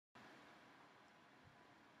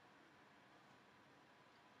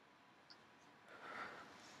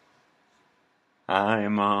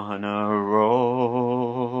I'm on a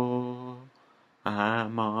roll.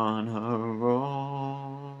 I'm on a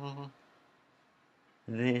roll.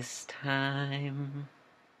 This time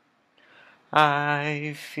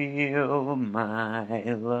I feel my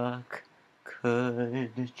luck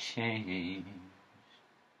could change.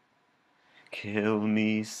 Kill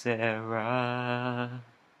me, Sarah.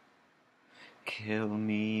 Kill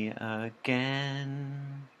me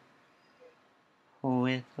again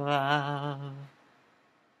with love.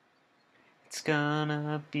 It's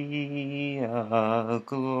gonna be a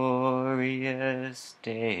glorious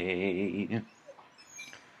day.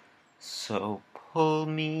 So pull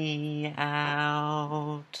me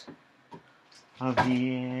out of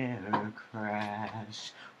the air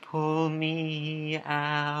crash. Pull me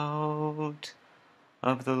out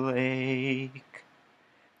of the lake.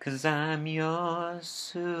 'Cause I'm your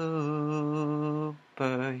superhero.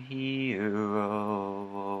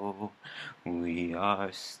 We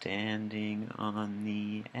are standing on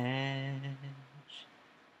the edge.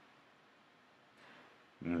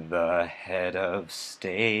 The head of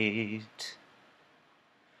state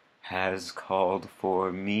has called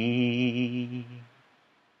for me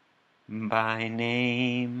by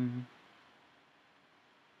name,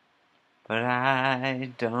 but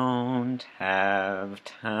I don't have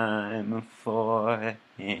time for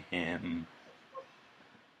him.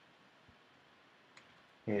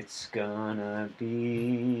 It's gonna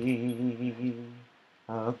be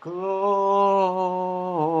a glorious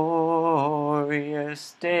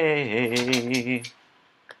day.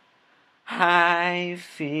 I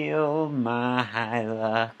feel my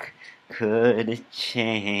luck could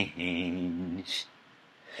change.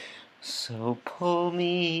 So pull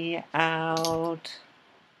me out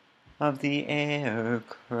of the air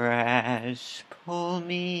crash. Pull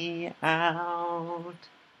me out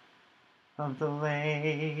of the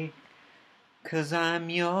lake. 'Cause I'm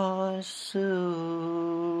your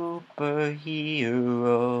superhero.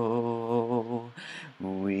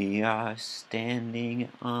 We are standing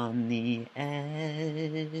on the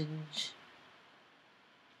edge.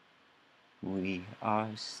 We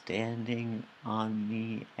are standing on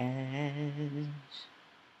the edge.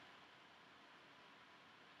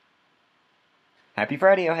 Happy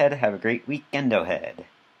Fridayohead. Have a great weekendohead.